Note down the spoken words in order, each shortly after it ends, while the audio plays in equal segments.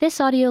This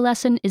audio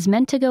lesson is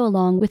meant to go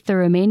along with the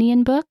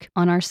Romanian book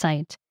on our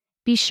site.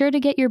 Be sure to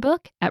get your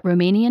book at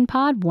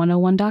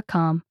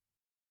romanianpod101.com.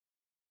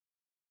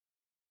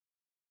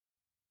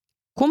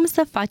 Cum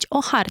să faci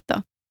o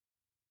hartă?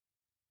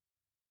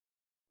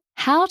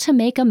 How to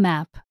make a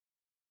map.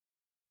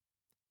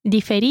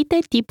 Diferite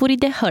tipuri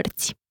de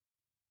hărți.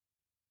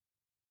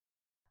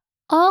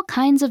 All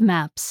kinds of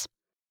maps.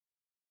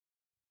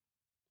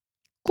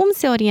 Cum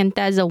se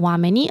orientează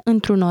oamenii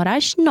într-un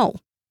oraș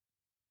nou?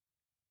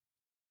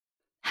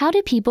 How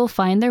do people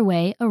find their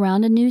way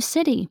around a new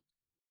city?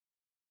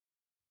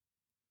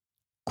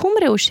 Cum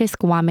reușesc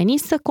oamenii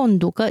să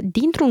conducă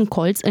dintr-un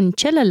colț în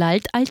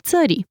celălalt al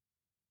țării?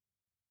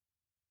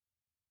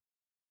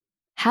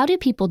 How do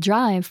people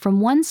drive from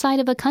one side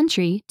of a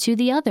country to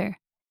the other?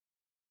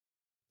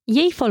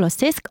 Ei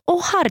folosesc o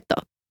hartă.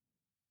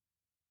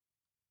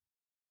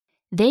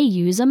 They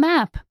use a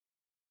map.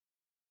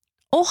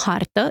 O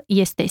hartă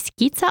este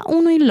schița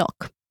unui loc.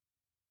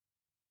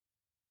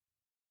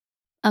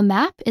 A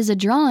map is a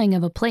drawing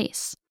of a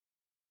place.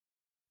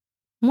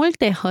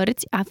 Multe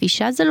hărți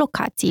afișează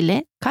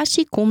locațiile ca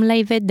și cum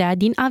le-ai vedea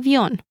din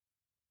avion.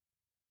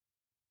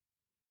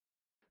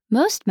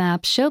 Most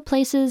maps show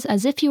places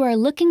as if you are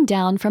looking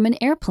down from an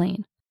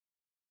airplane.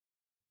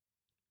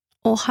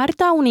 O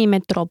hartă a unei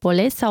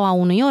metropole sau a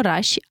unui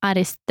oraș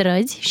are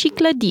străzi și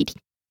clădiri.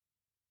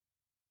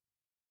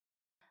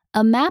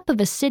 A map of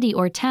a city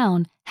or town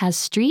has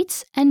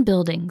streets and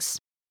buildings.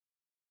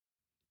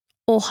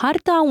 O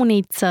hartă a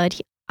unei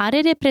țări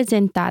are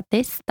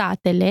reprezentate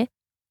statele,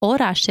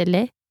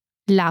 orașele,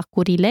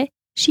 lacurile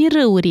și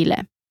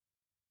râurile.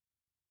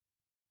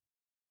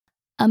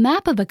 A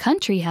map of a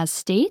country has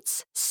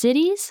states,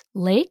 cities,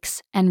 lakes,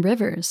 and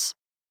rivers.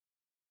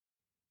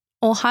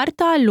 O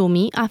hartă a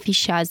lumii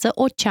afișează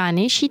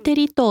oceane și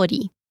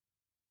teritorii.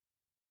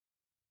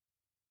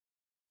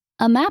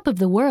 A map of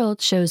the world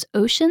shows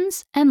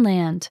oceans and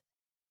land.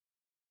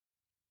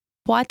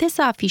 Poate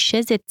să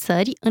afișeze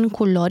țări în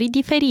culori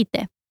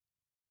diferite.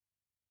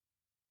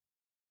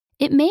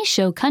 It may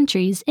show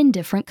countries in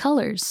different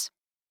colors.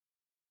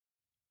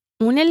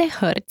 Unele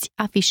hărți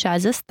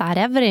afișează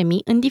starea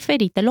vremii în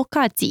diferite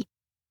locații.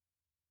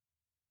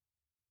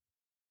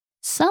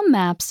 Some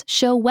maps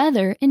show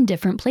weather in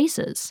different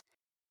places.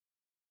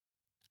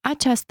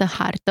 Această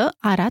hartă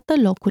arată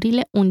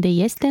locurile unde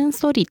este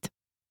însorit.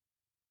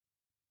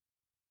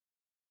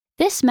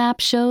 This map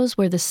shows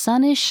where the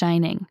sun is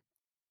shining.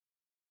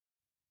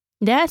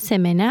 De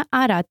asemenea,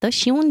 arată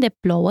și unde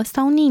plouă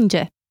sau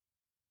ninge.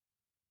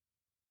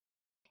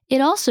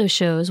 It also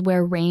shows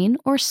where rain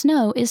or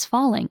snow is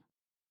falling.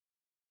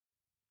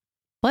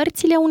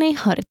 Părțile unei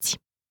hărți.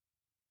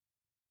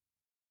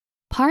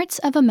 Parts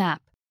of a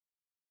map.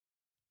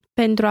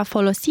 Pentru a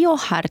folosi o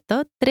hartă,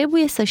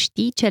 trebuie să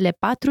știi cele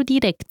 4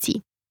 direcții.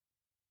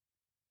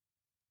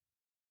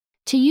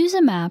 To use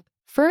a map,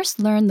 first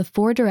learn the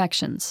 4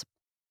 directions.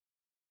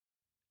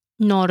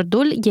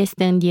 Nordul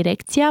este în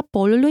direcția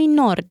polului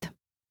nord.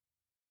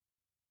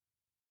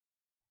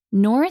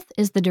 North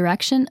is the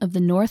direction of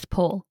the North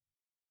Pole.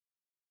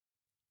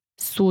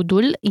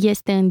 Sudul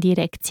este în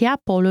direcția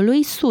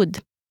polului sud.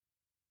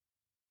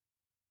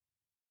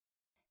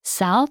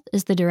 South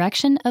is the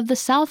direction of the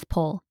South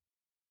Pole.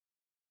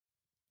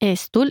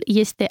 Estul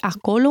este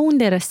acolo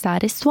unde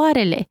răsare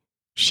soarele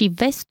și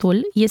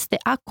vestul este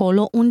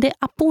acolo unde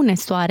apune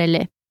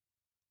soarele.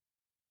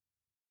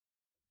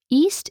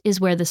 East is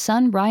where the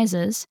sun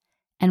rises,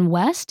 and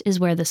west is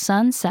where the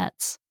sun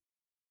sets.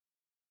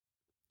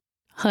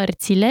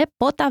 Hărțile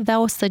pot avea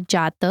o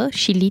săgeată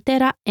și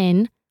litera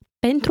N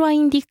pentru a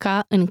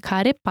indica în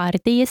care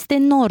parte este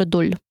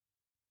nordul.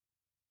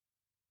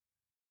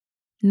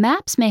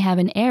 Maps may have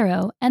an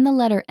arrow and the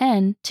letter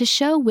N to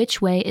show which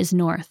way is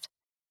north.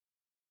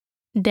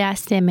 De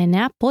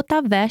asemenea, pot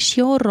avea și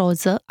o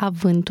roză a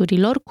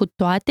vânturilor cu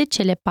toate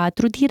cele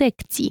 4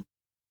 direcții.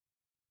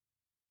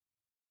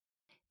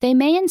 They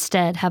may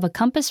instead have a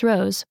compass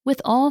rose with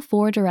all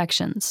 4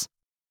 directions.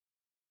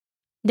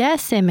 De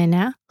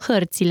asemenea,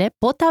 hărțile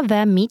pot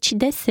avea mici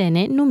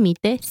desene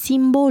numite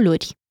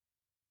simboluri.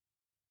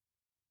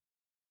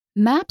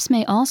 Maps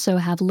may also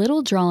have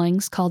little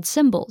drawings called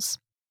symbols.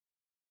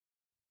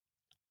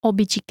 O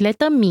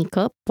bicicletă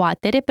mică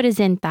poate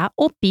reprezenta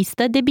o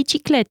pistă de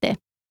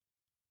biciclete.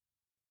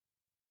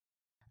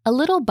 A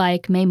little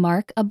bike may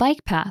mark a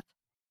bike path.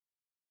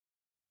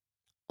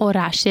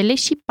 Orașele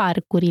și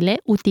parcurile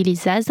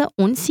utilizează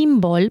un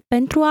simbol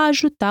pentru a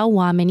ajuta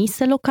oamenii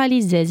să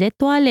localizeze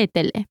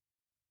toaletele.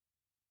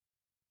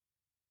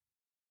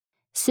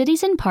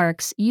 Cities and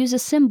parks use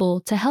a symbol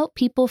to help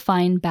people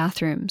find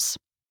bathrooms.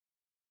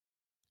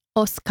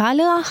 O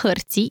scală a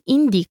hărții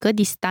indică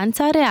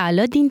distanța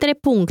reală dintre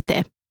puncte.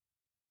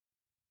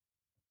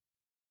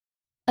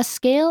 A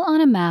scale on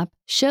a map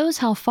shows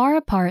how far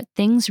apart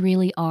things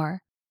really are.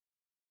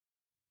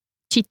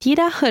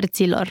 Citirea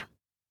hărților.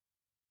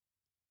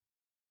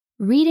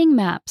 Reading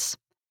maps.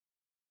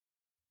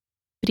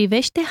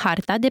 Privește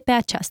harta de pe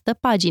această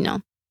pagină.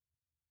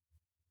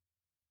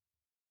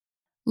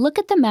 Look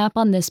at the map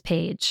on this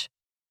page.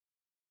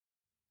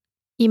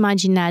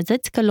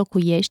 Imaginează-ți că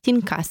locuiești în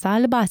Casa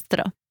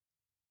Albastră.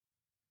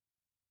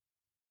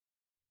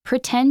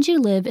 Pretend you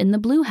live in the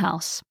blue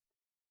house.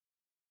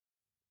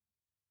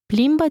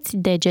 Plimbă-ți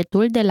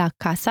degetul de la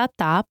casa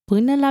ta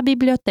până la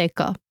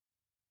bibliotecă.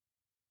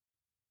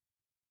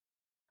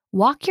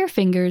 Walk your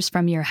fingers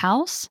from your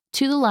house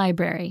to the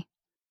library.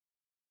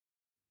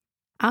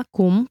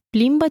 Acum,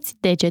 plimbă-ți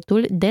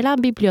degetul de la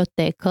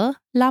bibliotecă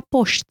la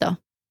poștă.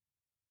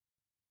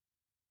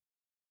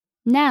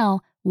 Now,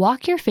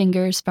 walk your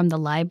fingers from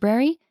the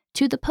library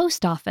to the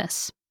post office.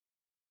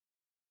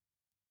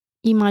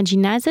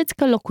 Imaginează-ți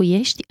că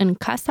locuiești în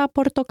Casa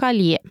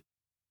Portocalie.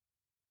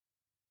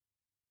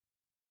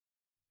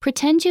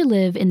 Pretend you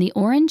live in the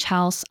orange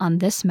house on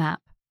this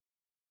map.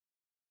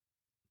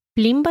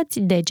 Plimbă-ți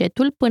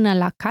degetul până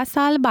la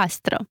Casa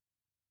Albastră.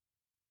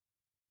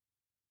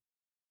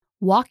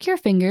 Walk your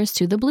fingers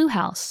to the blue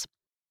house.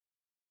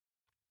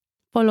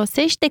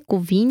 Folosește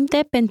cuvinte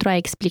pentru a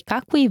explica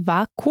cuiva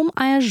cum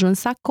ai ajuns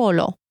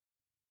acolo.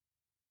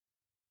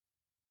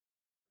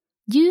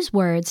 Use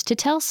words to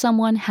tell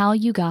someone how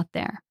you got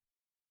there.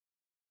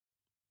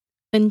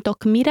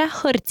 Întocmirea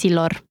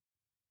hărților.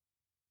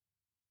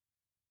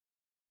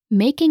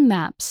 Making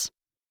maps.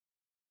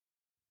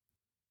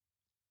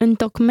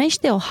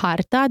 Întocmește o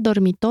hartă a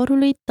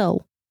dormitorului tău.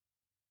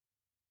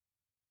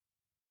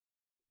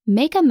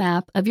 Make a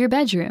map of your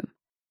bedroom.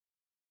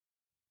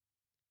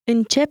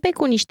 Începe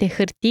cu niște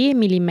hârtie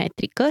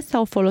milimetrică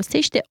sau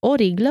folosește o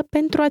riglă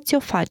pentru a ți-o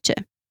face.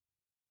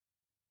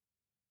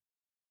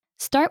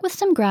 Start with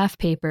some graph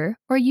paper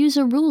or use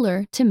a ruler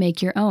to make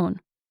your own.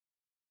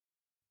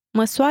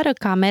 Măsoară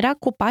camera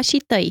cu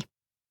pașii tăi.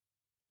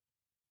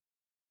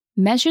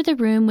 Measure the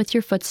room with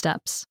your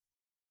footsteps.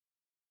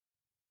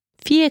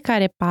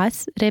 Fiecare pas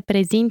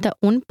reprezintă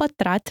un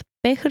pătrat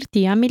pe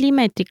hârtia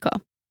milimetrică.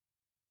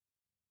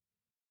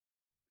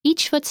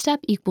 Each footstep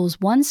equals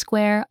one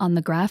square on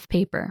the graph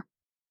paper.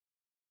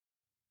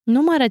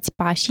 Numără-ți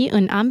pașii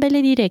în ambele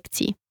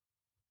direcții.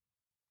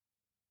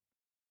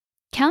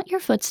 Count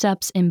your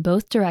footsteps in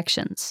both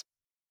directions.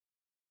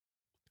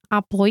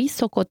 Apoi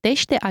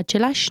socotește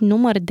același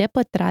număr de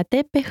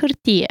pătrate pe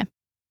hârtie.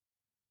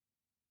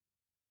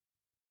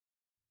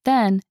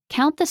 Then,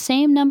 count the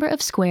same number of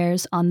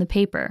squares on the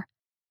paper.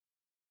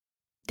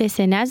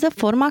 Desenează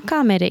forma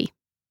camerei.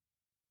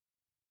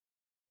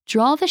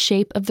 Draw the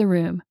shape of the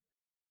room.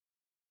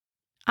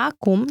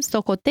 Acum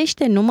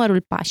socotește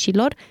numărul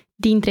pașilor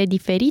dintre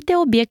diferite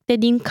obiecte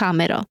din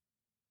cameră.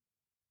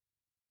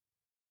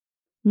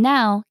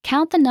 Now,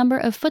 count the number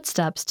of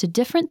footsteps to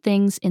different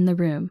things in the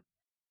room.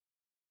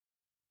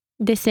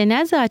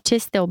 Desenează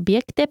aceste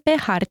obiecte pe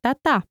harta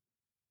ta.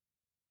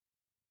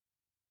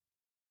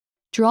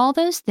 Draw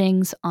those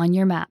things on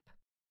your map.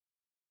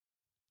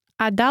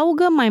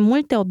 Adaugă mai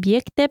multe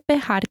obiecte pe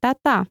harta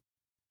ta.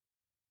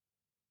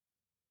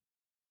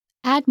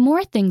 Add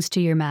more things to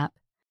your map.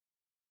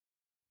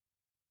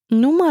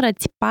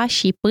 Numără-ți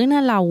pașii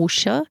până la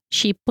ușă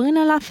și până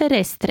la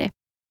ferestre.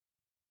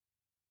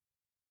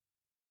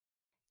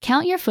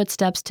 Count your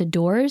footsteps to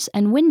doors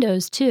and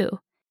windows too.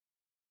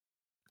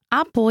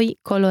 Apoi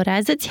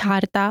colorează-ți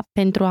harta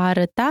pentru a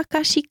arăta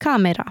ca și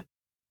camera.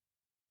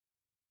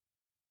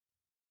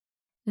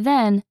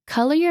 Then,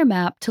 color your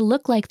map to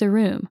look like the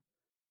room.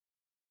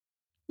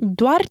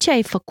 Doar ce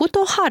ai făcut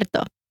o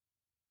hartă.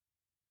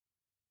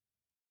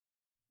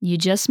 You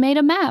just made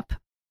a map.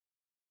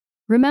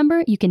 Remember,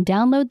 you can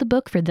download the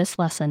book for this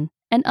lesson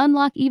and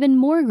unlock even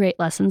more great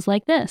lessons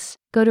like this.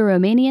 Go to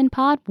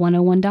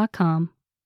RomanianPod101.com.